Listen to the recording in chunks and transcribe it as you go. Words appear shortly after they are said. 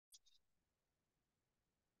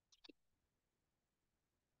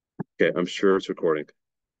Okay, I'm sure it's recording.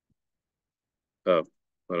 Oh,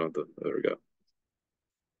 I don't have to. There we go.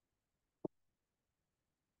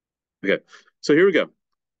 Okay, so here we go.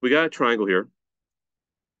 We got a triangle here.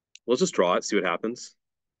 Let's just draw it, see what happens.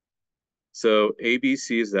 So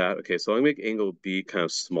ABC is that. Okay, so I'm gonna make angle B kind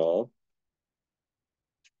of small.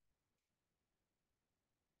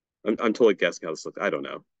 I'm totally guessing how this looks. I don't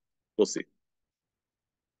know. We'll see.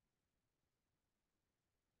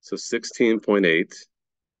 So 16.8,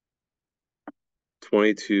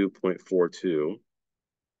 22.42,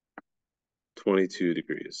 22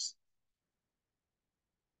 degrees.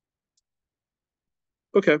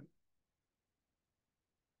 Okay.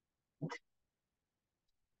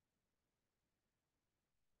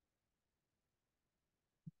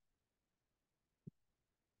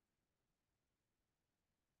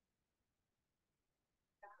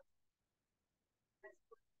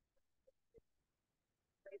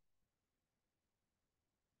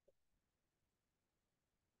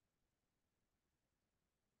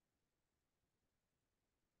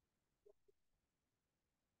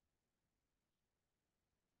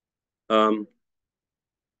 Um,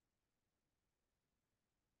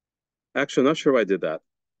 Actually, I'm not sure why I did that.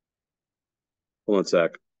 Hold on a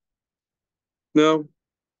sec. No.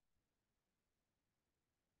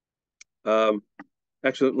 Um,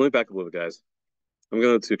 Actually, let me back up a little bit, guys. I'm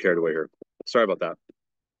getting too carried away here. Sorry about that.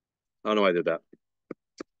 I don't know why I did that.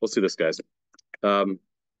 Let's do this, guys. Um,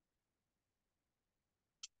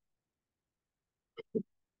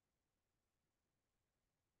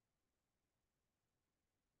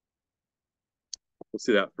 let's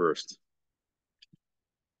do that first.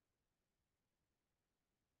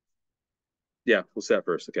 Yeah, we'll see that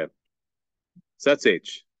first. Okay. So that's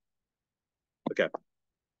H. Okay.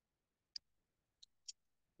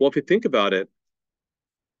 Well, if you think about it,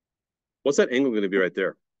 what's that angle going to be right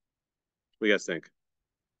there? What do you guys think?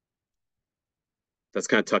 That's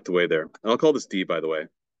kind of tucked away there. And I'll call this D, by the way.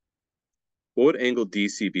 What would angle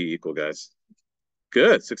DCB equal, guys?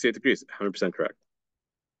 Good. 68 degrees. 100% correct.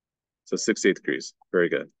 So 68 degrees. Very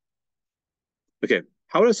good. Okay.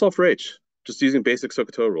 How would I solve for H? Just using basic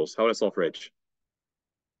SOHCAHTOA rules. How would I solve for H?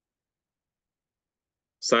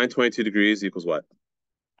 Sine 22 degrees equals what?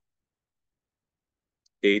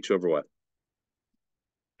 H over what?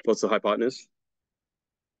 What's the hypotenuse?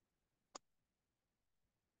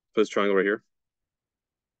 Put this triangle right here.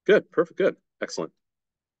 Good. Perfect. Good. Excellent.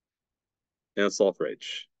 And solve for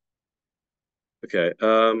H. Okay.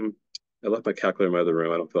 I left my calculator in my other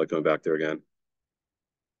room. I don't feel like going back there again.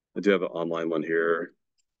 I do have an online one here.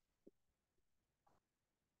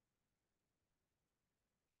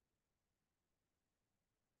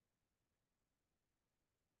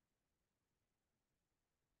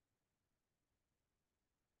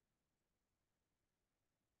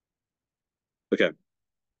 Okay.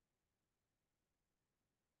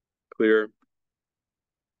 Clear.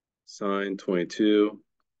 Sine 22.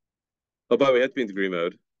 Oh, by the way, we have to be in degree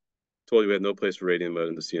mode. Told you we had no place for radian mode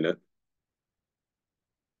in this unit.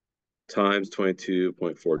 Times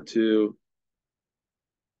 22.42.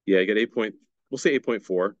 Yeah, I get 8 point, we'll say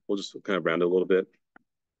 8.4. We'll just kind of round it a little bit.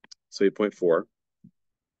 So 8.4.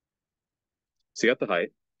 So you got the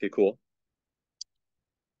height. Okay, cool.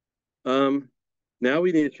 Um, Now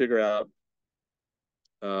we need to figure out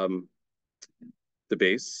um, the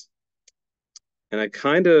base. And I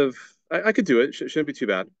could do it. Shouldn't be too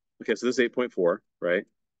bad. Okay, so this is 8.4, right?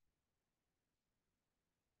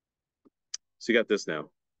 So you got this now.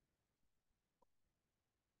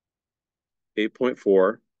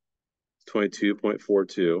 8.4,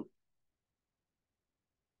 22.42.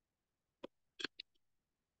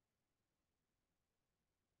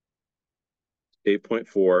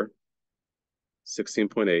 8.4,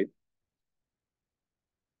 16.8.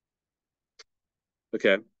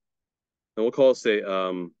 Okay. And we'll call it, say,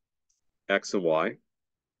 X and Y.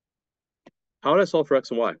 How would I solve for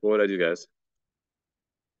X and Y? What would I do, guys?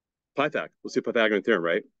 Pythag. Let's do Pythagorean theorem,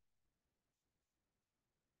 right?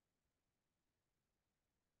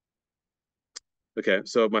 Okay,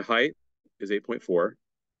 so my height is 8.4.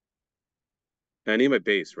 And I need my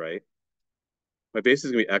base, right? My base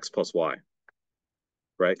is going to be X plus Y,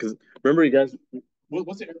 right? Because remember, you guys,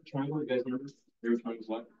 what's the area triangle? You guys remember? Area triangle is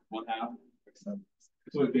what? 1/2.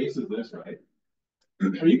 So my base is this, right?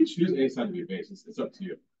 Or you can choose any side to be a base. It's up to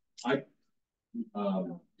you. I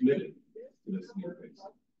committed to this interface.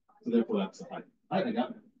 So therefore that's the height. All right, I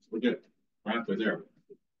got it. We're good. We're halfway there.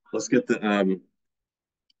 Let's get the and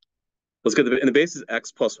the base is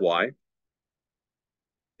X plus Y.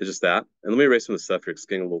 It's just that. And let me erase some of the stuff here. It's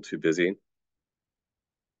getting a little too busy.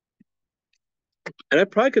 And I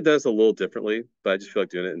probably could do this a little differently, but I just feel like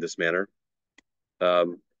doing it in this manner.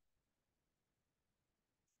 Um,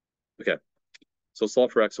 Okay, so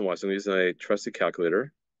solve for x and y. So I'm using a trusty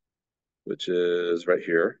calculator, which is right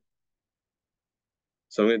here.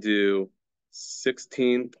 So I'm going to do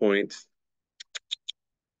 16 point,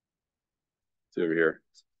 over here,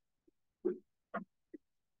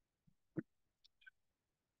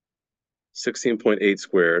 16.8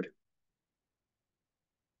 squared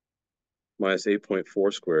minus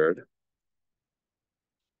 8.4 squared.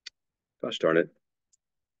 Gosh darn it.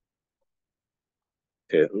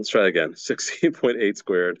 Okay, let's try again. 16.8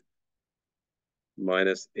 squared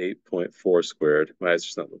minus 8.4 squared. My eyes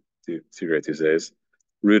just not too great these days.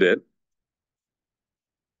 Root it.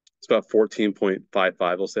 It's about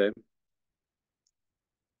 14.55, we'll say.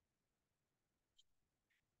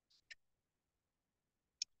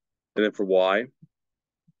 And then for y,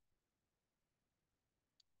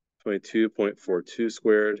 22.42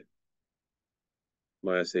 squared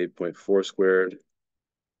minus 8.4 squared.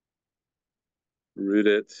 Root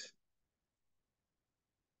it.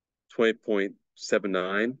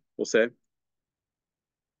 20.79, we'll say.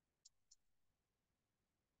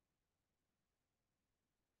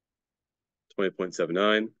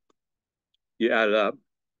 $20.79. You add it up.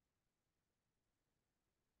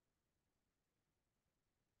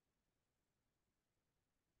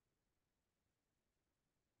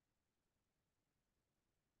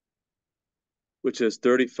 Which is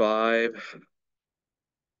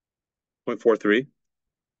 35.43. Is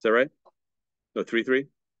that right? No, 33?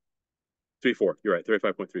 34. You're right,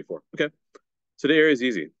 35.34. Okay. So the area is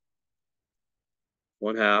easy.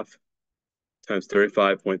 1/2 times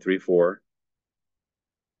 35.34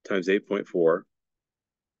 times 8.4.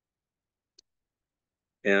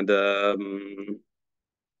 And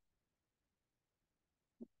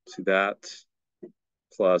see that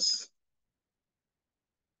plus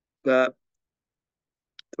that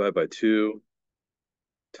divided by 2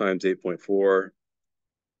 times 8.4.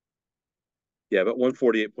 Yeah, about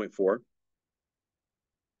 148.4.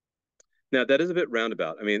 Now, that is a bit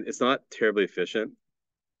roundabout. I mean, it's not terribly efficient.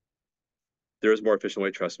 There is a more efficient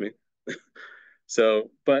way, trust me.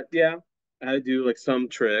 So, but yeah, I had to do like some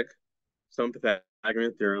trick, some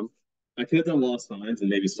Pythagorean theorem. I could have done law of sines and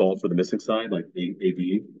maybe solved for the missing side, like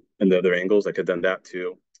AB and the other angles. I could have done that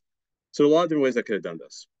too. So a lot of different ways I could have done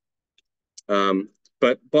this. Um,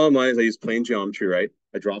 but bottom line is I use plane geometry, right?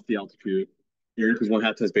 I drop the altitude. Area equals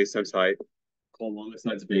 1/2 times base times height. Call longest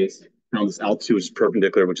side's base. Found this altitude, which is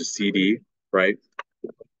perpendicular, which is CD, right?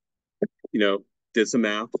 You know, did some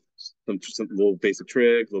math, some little basic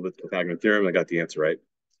trig, a little bit of Pythagorean theorem. I got the answer right.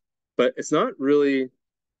 But it's not really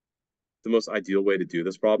the most ideal way to do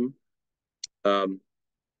this problem.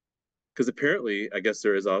 Because apparently, I guess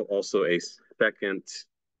there is also a second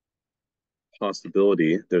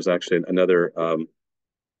possibility. There's actually another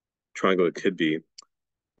triangle it could be,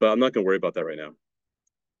 but I'm not going to worry about that right now.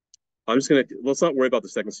 I'm just going to, let's not worry about the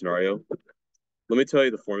second scenario. Let me tell you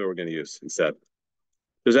the formula we're going to use instead.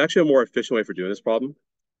 There's actually a more efficient way for doing this problem.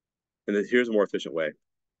 And then here's a more efficient way.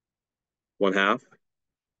 1/2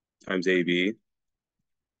 times AB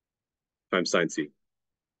times sine C.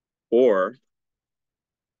 Or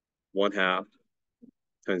 1/2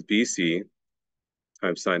 times BC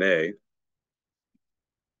times sine A.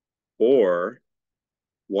 Or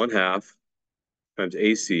 1/2 times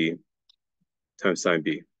AC times sine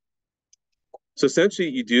B. So essentially,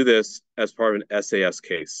 you do this as part of an SAS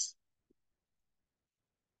case.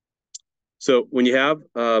 So when you have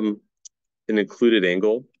an included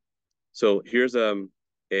angle, so here's A,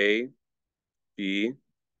 B,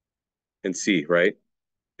 and C, right?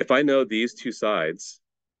 If I know these two sides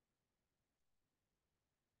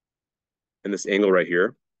and this angle right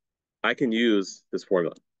here, I can use this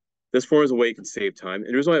formula. This formula is a way you can save time.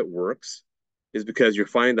 And the reason why it works is because you're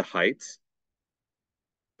finding the height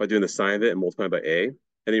by doing the sine of it and multiplying by A,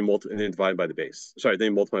 and then divide by the base. Sorry, then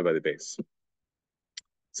you multiply by the base.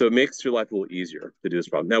 So it makes your life a little easier to do this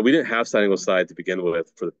problem. Now, we didn't have sine angle side to begin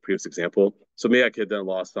with for the previous example. So maybe I could have done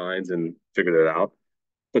law of sines and figured it out.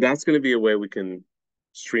 But that's going to be a way we can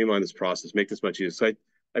streamline this process, make this much easier. So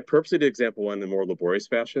I purposely did example one in a more laborious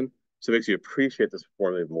fashion, so it makes you appreciate this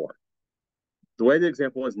formula more. The way the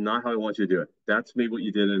example is not how I want you to do it. That's maybe what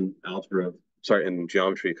you did in in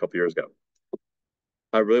geometry a couple years ago.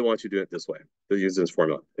 I really want you to do it this way, to use this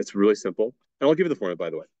formula. It's really simple. And I'll give you the formula, by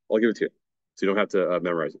the way. I'll give it to you, so you don't have to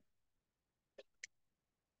memorize it.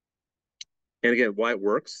 And again, why it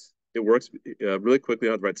works really quickly. I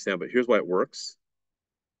don't have to write this down, but here's why it works.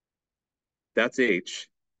 That's H,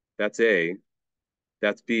 that's A,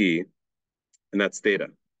 that's B, and that's theta.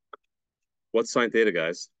 What's sine theta,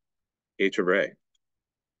 guys? H over A.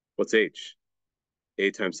 What's H?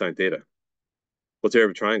 A times sine theta. What's area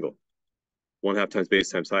of a triangle? 1/2 times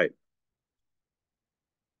base times height.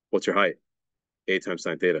 What's your height? A times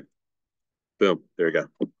sine theta. Boom. There you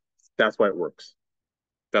go. That's why it works.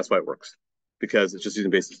 That's why it works. Because it's just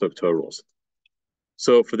using basic Stoke-Toe rules.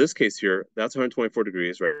 So for this case here, that's 124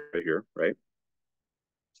 degrees right here, right?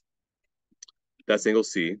 That's angle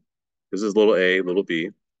C. This is little a, little b.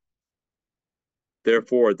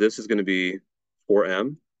 Therefore, this is going to be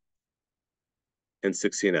 4m and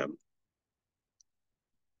 16m.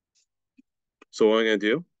 So what I'm going to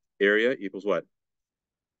do, area equals what?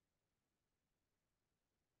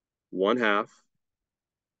 1/2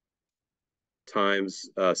 times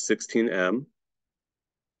 16m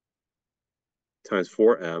times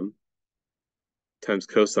 4m times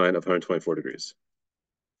cosine of 124 degrees.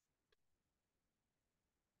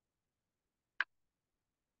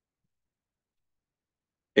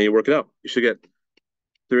 And you work it out. You should get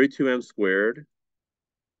 32m squared.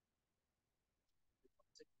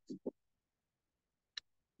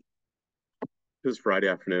 It was Friday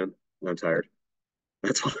afternoon, and I'm tired.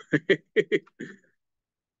 That's why.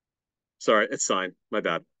 Sorry, it's sine. My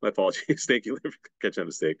bad. My apologies. Thank you for catching that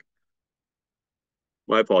mistake.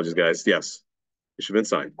 My apologies, guys. Yes, it should have been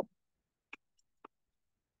sine.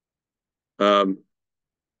 Um,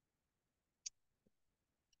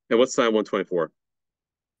 and what's sine 124?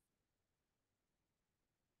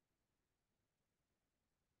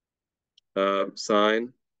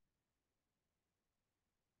 Sine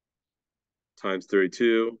times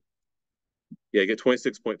 32. Yeah, get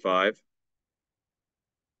 26.5,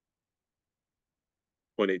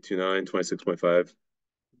 0.829, 26.5.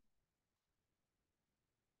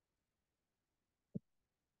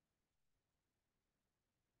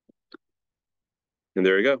 And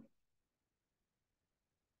there you go.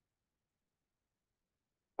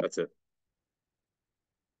 That's it.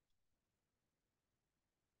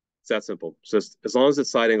 It's that simple. It's just as long as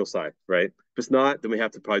it's side angle side, right? If it's not, then we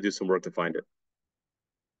have to probably do some work to find it.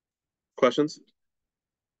 Questions?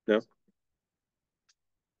 No?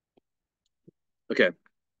 Okay.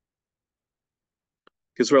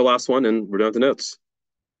 Guess for our last one, and we're done with the notes.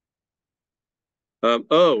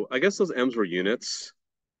 Oh, I guess those M's were units.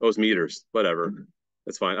 Oh, it was meters. Whatever.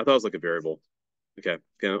 That's fine. I thought it was like a variable. Okay.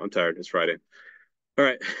 Yeah, I'm tired. It's Friday. All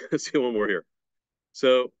right. Let's do one more here.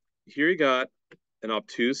 So here you got an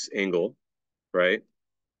obtuse angle, right?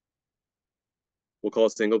 We'll call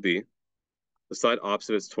this angle B. The side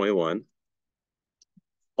opposite is 21.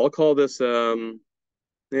 I'll call this I'll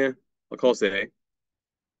call this A.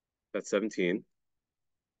 That's 17.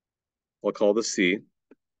 I'll call this C.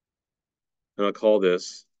 And I'll call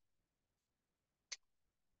this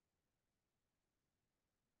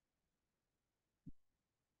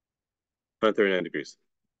 139 degrees.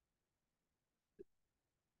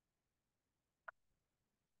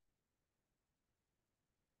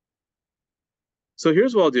 So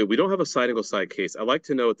here's what I'll do. We don't have a side angle side case. I'd like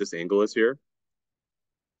to know what this angle is here.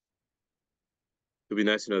 It'd be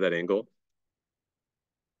nice to know that angle.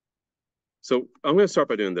 So I'm going to start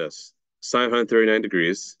by doing this. Sine 139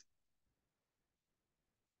 degrees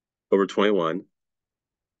over 21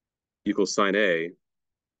 equals sine A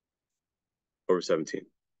over 17.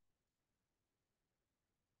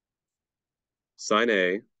 Sine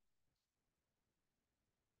A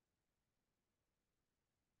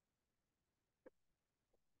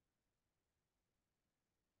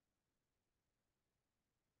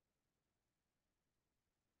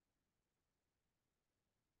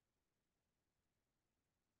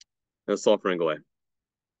and solve for angle A.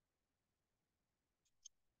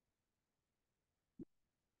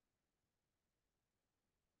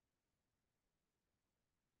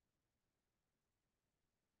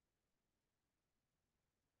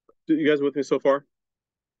 You guys with me so far?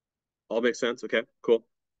 All makes sense? Okay, cool.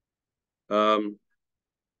 Um,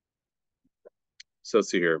 so let's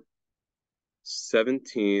see here.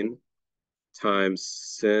 17 times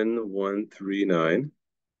sin 139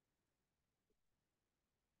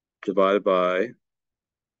 divided by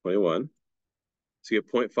 21. So you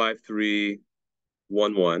get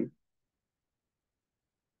 0.5311.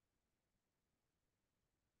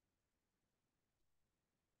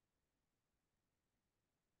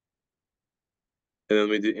 And then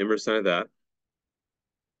we do inverse sine of that.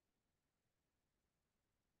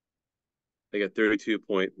 I get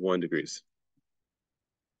 32.1 degrees.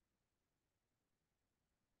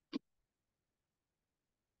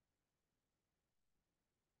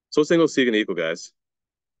 So what's angle C going to equal, guys?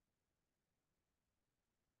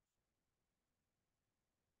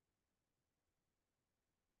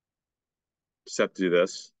 Just have to do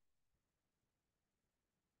this.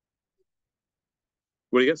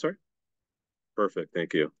 What do you get, sorry? Perfect,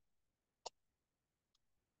 thank you.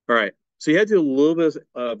 All right, so you had to do a little bit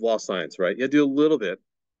of law science, right? You had to do a little bit.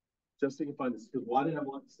 just so you can find this. Because why did I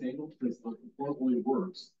want this angle? Because the form only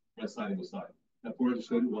works by side to side. That form I just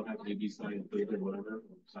showed you will have AB side theta, whatever,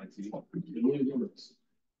 or side C. It only works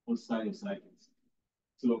on side to side.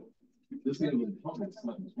 So this angle is not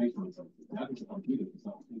space on something. That is a computer. It's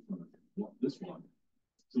not space on this one.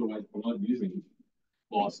 So I love using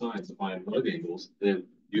law of sines to find one angles, and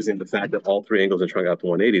using the fact that all three angles are trying out to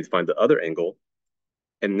 180 to find the other angle.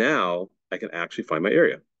 And now I can actually find my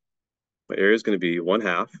area. My area is going to be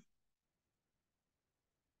 1/2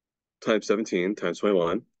 times 17 times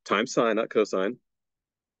 21 times sine, not cosine,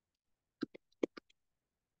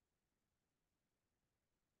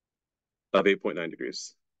 of 8.9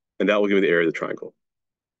 degrees. And that will give me the area of the triangle.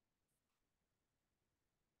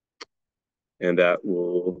 And that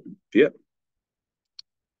will be it.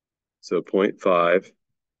 So 0.5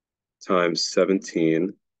 times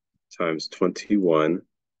 17 times 21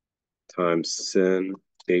 times sin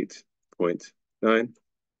 8.9,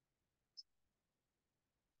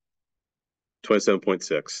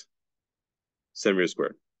 27.6 centimeters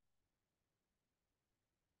squared.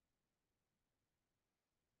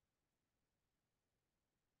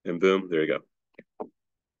 And boom, there you go.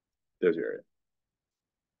 There's your area.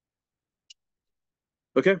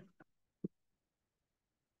 Okay.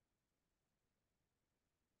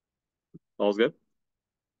 All's good?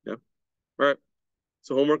 Yeah. All right.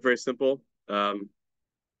 So homework, very simple.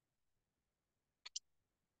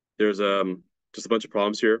 There's just a bunch of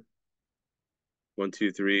problems here. 1,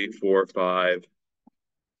 2, 3, 4, 5,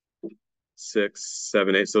 6,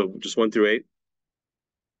 7, 8. So just 1 through 8.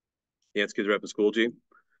 The kids are up in school, G.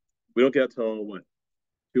 We don't get till what?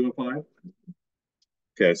 2 and 5?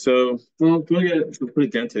 Okay, so well, if you want to put a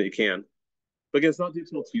dent in it, you can. But again, it's not due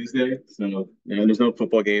till Tuesday, so and there's no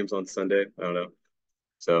football games on Sunday. I don't know.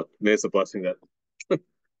 So maybe it's a blessing that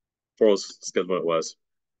Forrell's scheduled when it was.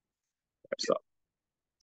 Stop.